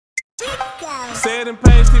Said and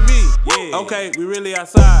Paige TV. Yeah. Okay, we really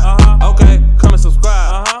outside. Okay, come and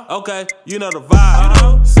subscribe. Okay, you know the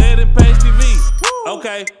vibe. Said and Paige TV.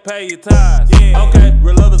 Okay, pay your ties. Yeah. Okay,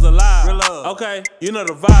 real love is alive. Real love. Okay, you know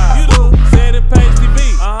the vibe. You do. Said and Paige TV.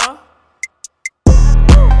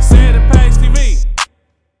 Said and Paige TV.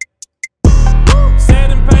 Said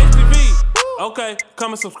and Paige TV. Okay,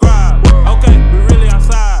 come and subscribe. Okay, we really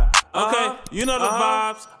outside. Okay, you know the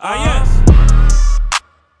vibes. Yes.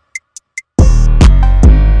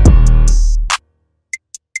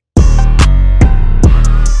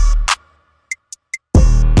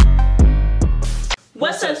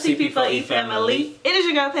 What's up, CP4E family? It is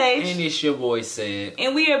your girl Paige. And it's your boy Ced.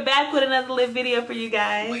 And we are back with another lit video for you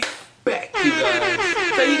guys. Back, you guys.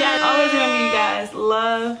 So you guys always remember, you guys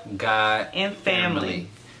love God and family.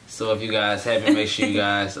 So if you guys haven't, make sure you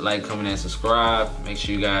guys like, comment, and subscribe. Make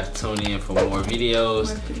sure you guys tune in for more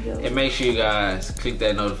videos. And make sure you guys click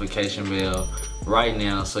that notification bell right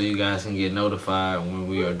now so you guys can get notified when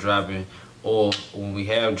we are dropping or when we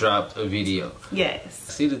have dropped a video. Yes.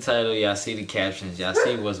 See the title, y'all see the captions, y'all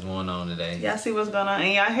see what's going on today. Y'all see what's going on,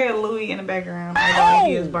 and y'all hear Louis in the background. Although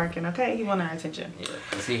he is barking, okay? He want our attention. Yeah,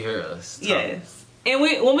 because he heard us talk. Yes. And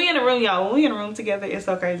when we in the room, y'all, when we in the room together, it's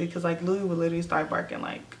so crazy because like Louis would literally start barking,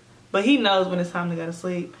 like, but he knows when it's time to go to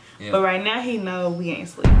sleep. Yeah. But right now he knows we ain't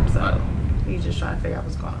sleep, so he's just trying to figure out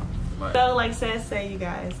what's going on. Right. So like Ced say, you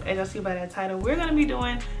guys, as y'all see by that title, we're gonna be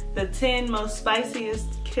doing the 10 most spiciest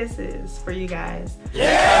kisses for you guys.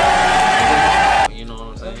 Yeah. You know what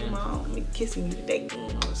I'm saying? Come on, me kissing you today. You know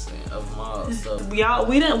what I'm saying? Of my stuff. Y'all,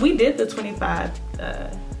 we did the 25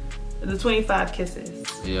 kisses.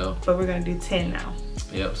 Yeah. But we're gonna do 10 now.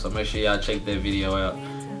 Yep. So make sure y'all check that video out,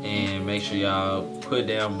 and make sure y'all put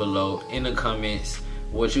down below in the comments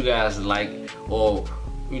what you guys like, or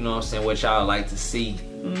you know what I'm saying, what y'all like to see.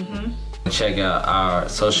 Check out our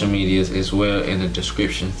social medias as well in the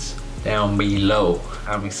descriptions down below.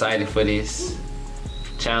 I'm excited for this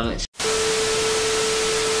challenge.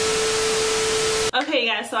 Okay,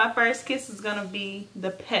 guys, so our first kiss is gonna be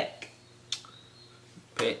the peck.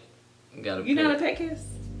 Peck. You gotta You know how to peck kiss?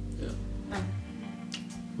 Yeah. No.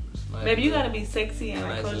 Nice. Baby, you gotta be sexy and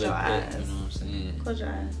like, nice close your eyes. You know what I'm saying? Close your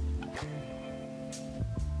eyes.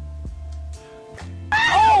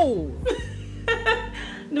 Oh!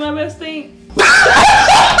 Do my best thing. Do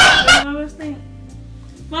my best thing.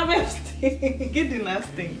 My best thing. Get do not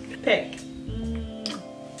stink. Peck.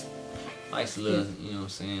 Nice little, you know what I'm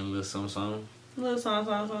saying, a little something. Little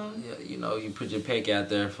song. Yeah, you know, you put your peck out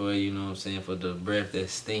there for, you know what I'm saying, for the breath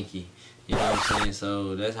that's stinky. You know what I'm saying?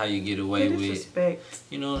 So that's how you get away with. Respect.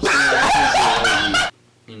 You know what I'm saying? That's how you get away with.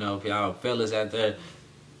 You know, if y'all fellas out there,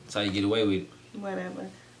 that's how you get away with it. Whatever.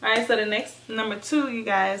 Alright, so the next, number 2, you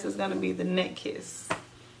guys, is gonna be the neck kiss.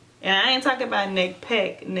 And I ain't talking about neck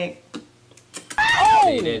peck, neck. Oh!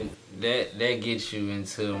 See, that gets you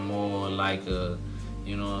into more like a,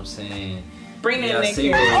 you know what I'm saying? Bring that neck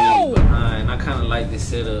kiss. Behind. I kind of like this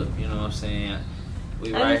setup, you know what I'm saying?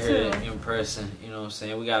 We right here in person, you know what I'm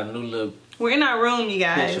saying? We got a new little. We're in our room, you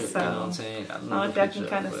guys. Picture, so you know what I'm saying? I don't know if y'all can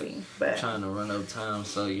kind of see, but I'm trying to run up time,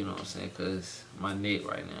 so you know what I'm saying? Cause my neck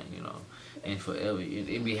right now, you know, and forever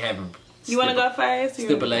it be having. You want to go first?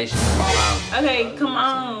 Stipulation. Okay, come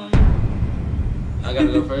on. I gotta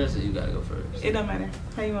go first, or you gotta go first? It don't matter.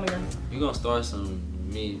 How you want to go? You gonna start some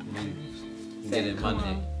me get in my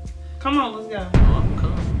neck. Come on, let's go. Oh, I'm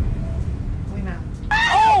coming. We not.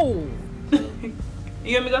 Oh!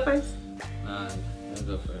 You want me to go first? Nah, you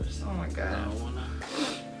go first. Oh my god. I don't wanna.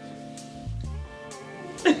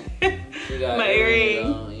 My earring.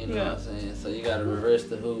 You know what I'm saying? So you gotta reverse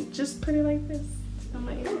the hoop. Just put it like this on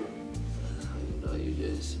my ear. You know, you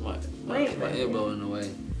just my elbow in the way. You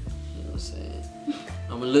know what I'm saying?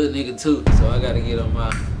 I'm a little nigga too, so I gotta get on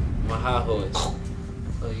my high horse.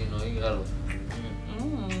 So you know, you gotta.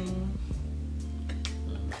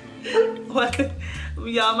 What?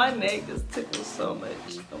 Y'all, my neck just tickles so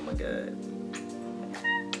much. Oh my god.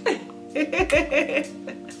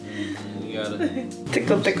 You gotta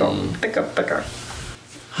tickle.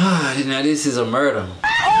 Now this is a murder.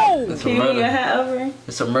 Oh! Can you move your hat over?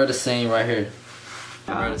 It's a murder scene right here.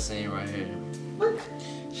 Murder scene right here.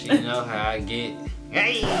 She know how I get.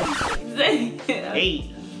 Hey! Hey!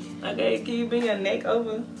 Okay, can you bring your neck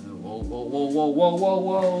over? Whoa.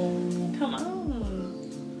 Come on.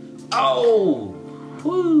 Oh!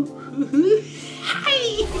 Woo!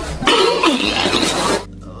 Hey!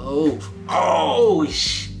 Oh!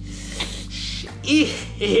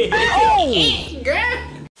 Girl!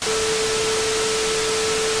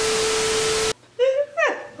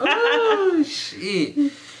 Oh shit!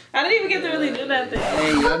 I didn't even get to really do that thing.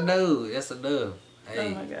 Hey, I know that's enough. Hey, oh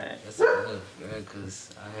my god. That's enough, girl,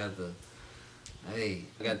 cause I have to. Hey,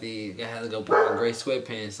 I had to go put my gray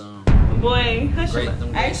sweatpants on. Boy, hush your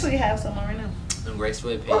mouth. I actually have some on right now. Them gray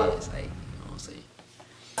sweatpants. Hey, you know what I'm saying?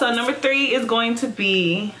 So number 3 is going to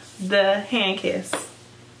be the hand kiss.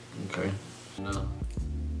 Okay. No,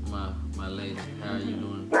 my lady, how are you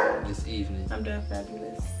doing this evening? I'm doing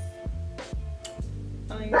fabulous.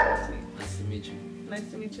 Oh, you're so sweet. Nice to meet you.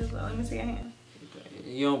 Nice to meet you as well. Let me see your hand.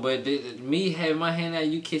 You know, but me having my hand out,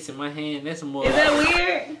 you kissing my hand, that's more. Is that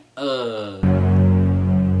weird?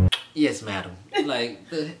 Yes, madam. Like.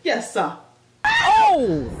 Yes, sir.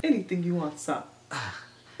 Oh! Anything you want, sir.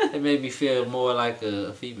 It made me feel more like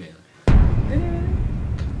a female. Did it really?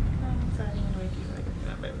 I'm sorry.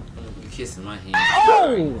 You kissing my hand.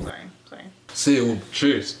 Oh! Sorry. See it with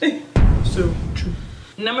cheers. So true.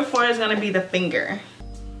 Number 4 is gonna be the finger.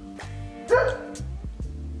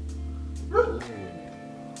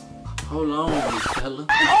 Hold on, big fella.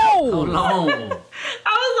 Oh! Hold on.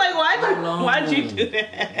 I was like, why'd you do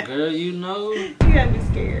that? Girl, you know. You gotta be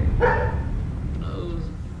scared. No.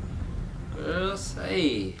 Girl,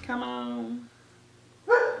 say. Come on.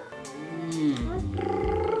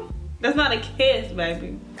 That's not a kiss,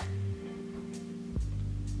 baby.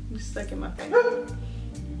 You stuck in my face.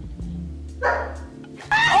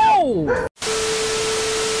 Oh!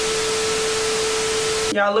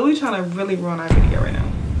 Y'all, Louis trying to really ruin our video right now.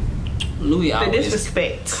 Louis always the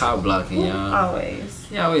disrespect. Cow blocking, y'all. Always.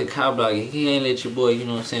 Yeah, always cow blocking. He ain't let your boy, you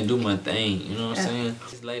know what I'm saying, do my thing. You know what I'm saying?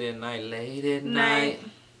 It's late at night.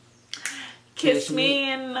 Kiss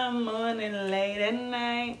me in the morning, late at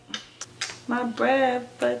night. My breath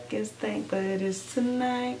fucking stink, but it's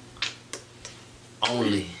tonight.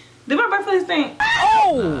 Only. Did my breath really stink?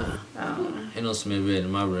 Oh! Ain't no smell better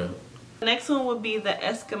than my breath. The next one would be the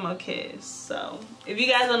Eskimo kiss. So, if you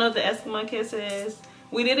guys don't know what the Eskimo kiss is,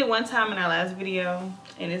 we did it one time in our last video,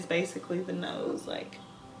 and it's basically the nose. Like,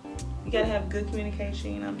 you gotta have good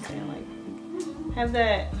communication, you know what I'm saying? Like, have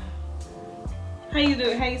that. How you do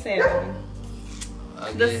it? How you say it,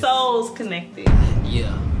 baby? The souls connected.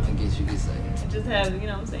 Yeah, I guess you could say that. Just have, you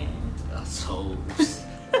know what I'm saying? Souls.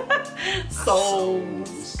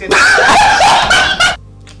 Souls connected.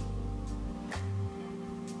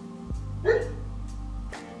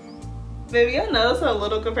 Baby, your nose so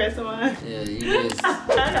little compared to mine. Yeah, you just.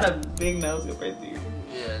 I got a big nose compared to you.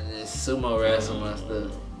 Yeah, just sumo wrestle my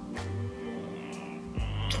stuff.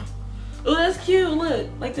 Oh, that's cute. Look,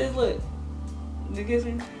 like this. Look, you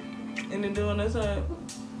kissing, and then doing this side.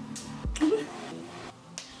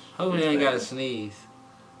 Hopefully, I ain't got to sneeze.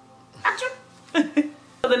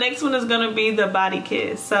 So the next one is gonna be the body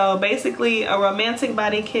kiss. So basically, a romantic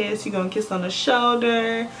body kiss. You're gonna kiss on the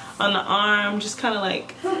shoulder, on the arm, just kind of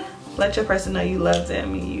like. Let your person know you love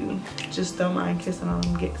them and you just don't mind kissing on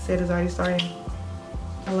them. Get said it's already starting.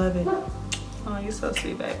 I love it. Oh, you're so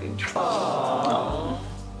sweet, baby. Aww.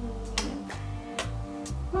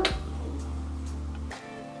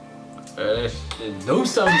 Just do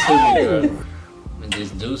something to me, girl.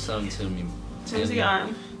 Just do something to me. Tell you,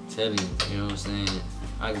 arm. Tell you, you know what I'm saying?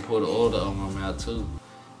 I can pull the order on my mouth too.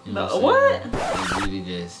 You know what? It really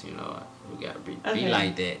just, you know, we gotta be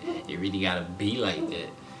like that. It really gotta be like that.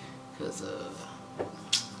 Cause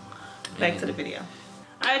back to the video.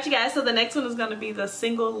 Alright, you guys, so the next one is gonna be the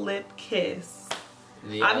single lip kiss.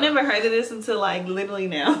 Yeah. I've never heard of this until like literally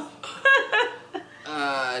now.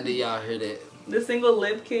 Did y'all hear that? The single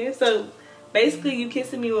lip kiss. So basically you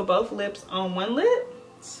kissing me with both lips on one lip?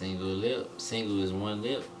 Single lip. Single is one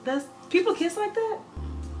lip. That's people kiss like that?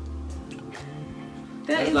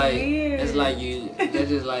 That's like weird. That's like you that's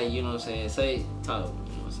just like, you know what I'm saying, say talk.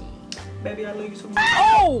 Baby, I love you so much.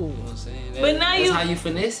 Oh! You know what I'm saying? But now that's how you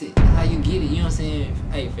finesse it. That's how you get it. You know what I'm saying?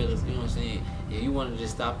 Hey, fellas, you know what I'm saying? If you want to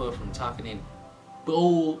just stop her from talking and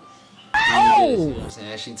bull. Oh! You know what I'm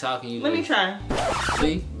saying? As she talking, you let me try.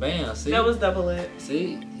 See? Bam. See? That was double lip.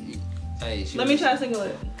 See? Hey, let me try single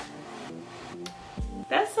lip.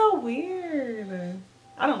 That's so weird.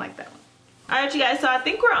 I don't like that one. Alright, you guys. So I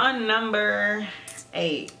think we're on number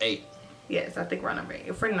 8. 8. Yes, I think we're on number 8.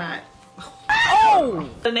 If we're not... Oh!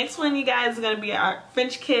 The next one, you guys, is gonna be our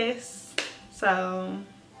French kiss. So,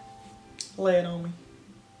 lay it on me.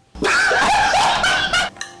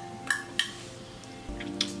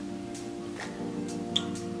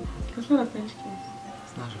 That's not a French kiss.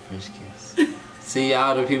 It's not a French kiss. See,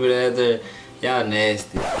 y'all the people that out there, y'all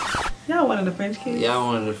nasty. Y'all wanted a French kiss? Y'all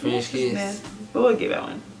wanted a French kiss? Nasty. But we'll give that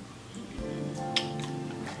one.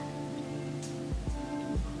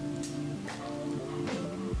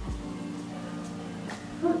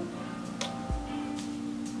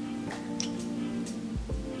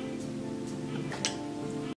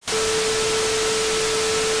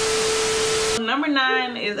 number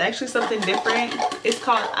 9 is actually something different. It's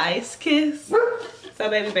called Ice Kiss. So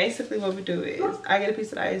baby, basically what we do is I get a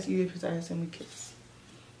piece of ice, you get a piece of ice, and we kiss.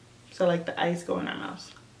 So like the ice go in our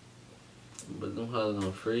mouths. But them hoes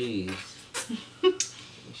gonna freeze.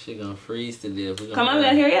 Shit gonna freeze to death. Come on,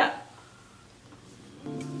 let's hurry up.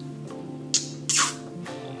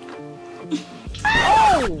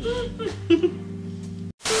 Oh!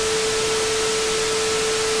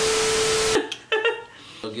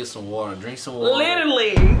 Go get some water. Drink some water.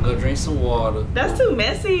 Literally. Go drink some water. That's too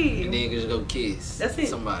messy. And then just go kiss. That's it.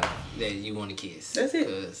 Somebody that you want to kiss. That's it.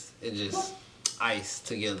 Because it just ice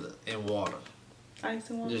together and water.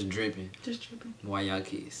 Ice and water. Just dripping. Just dripping. While y'all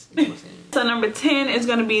kiss. You know what I'm saying? So number 10 is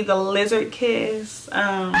gonna be the lizard kiss.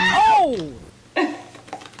 Oh!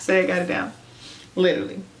 So I got it down.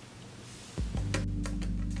 Literally.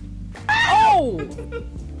 Oh!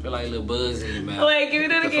 Feel like a little buzz in your mouth. Wait, give me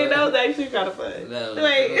that again. That was actually kind of fun. No,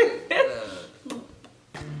 Wait.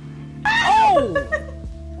 Oh!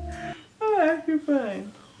 Oh, actually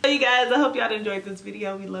fun. So you guys, I hope y'all enjoyed this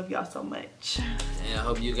video. We love y'all so much. And I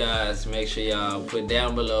hope you guys make sure y'all put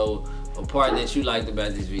down below a part that you liked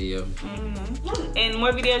about this video. And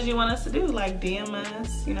more videos you want us to do, like DM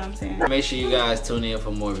us, you know what I'm saying? Make sure you guys tune in for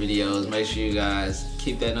more videos. Make sure you guys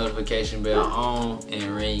keep that notification bell on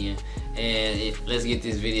and ringing. And let's get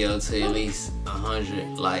this video to at least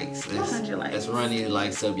 100 likes. 100 likes. Let's run these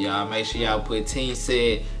likes up, y'all. Make sure y'all put Team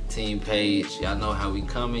Said, Team Paige. Y'all know how we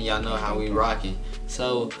coming. Y'all know how we rocking.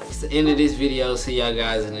 So it's the end of this video. See y'all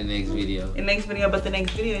guys in the next video. But the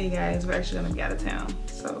next video, you guys, we're actually gonna be out of town.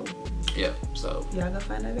 So yeah, so y'all gonna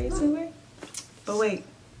find out very soon, right? But wait.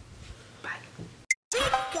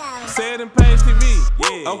 Said and Paige TV.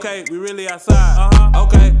 Yeah. Okay, we really outside.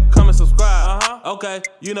 Okay, come and subscribe. Okay,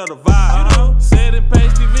 you know the vibe. Said and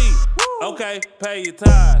Paige TV. Okay, pay your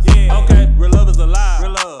tithes. Yeah. Okay, real love is alive.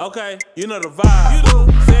 Real love. Okay, you know the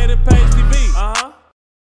vibe. Said and Paige TV.